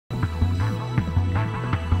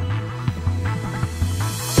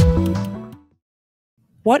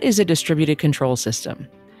What is a distributed control system?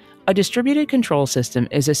 A distributed control system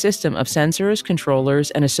is a system of sensors,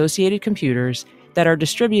 controllers, and associated computers that are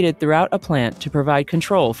distributed throughout a plant to provide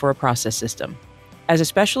control for a process system. As a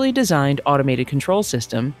specially designed automated control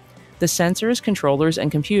system, the sensors, controllers,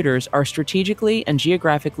 and computers are strategically and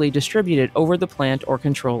geographically distributed over the plant or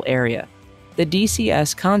control area. The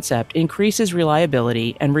DCS concept increases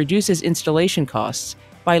reliability and reduces installation costs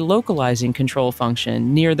by localizing control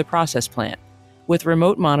function near the process plant, with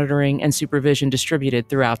remote monitoring and supervision distributed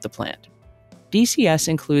throughout the plant. DCS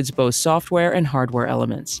includes both software and hardware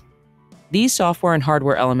elements. These software and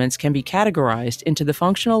hardware elements can be categorized into the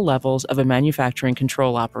functional levels of a manufacturing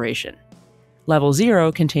control operation. Level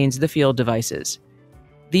 0 contains the field devices.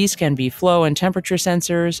 These can be flow and temperature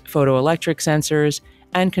sensors, photoelectric sensors,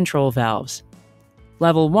 and control valves.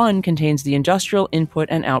 Level 1 contains the industrial input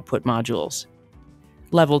and output modules.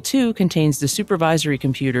 Level 2 contains the supervisory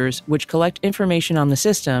computers, which collect information on the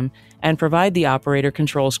system and provide the operator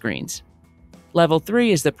control screens. Level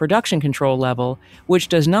 3 is the production control level, which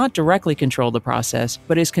does not directly control the process,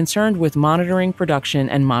 but is concerned with monitoring production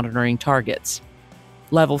and monitoring targets.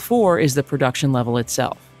 Level 4 is the production level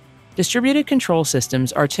itself. Distributed control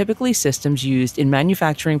systems are typically systems used in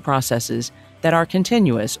manufacturing processes that are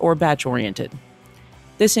continuous or batch-oriented.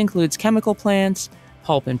 This includes chemical plants,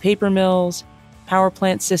 pulp and paper mills, power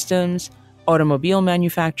plant systems, automobile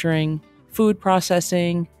manufacturing, food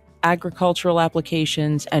processing, agricultural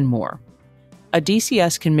applications, and more. A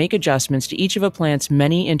DCS can make adjustments to each of a plant's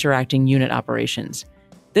many interacting unit operations.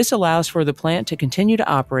 This allows for the plant to continue to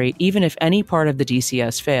operate even if any part of the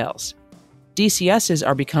DCS fails. DCSs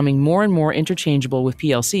are becoming more and more interchangeable with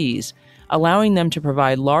PLCs, allowing them to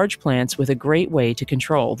provide large plants with a great way to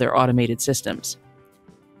control their automated systems.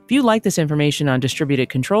 If you like this information on distributed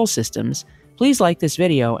control systems, please like this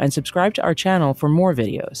video and subscribe to our channel for more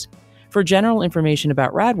videos. For general information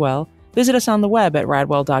about Radwell, visit us on the web at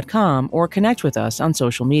radwell.com or connect with us on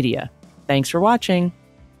social media. Thanks for watching.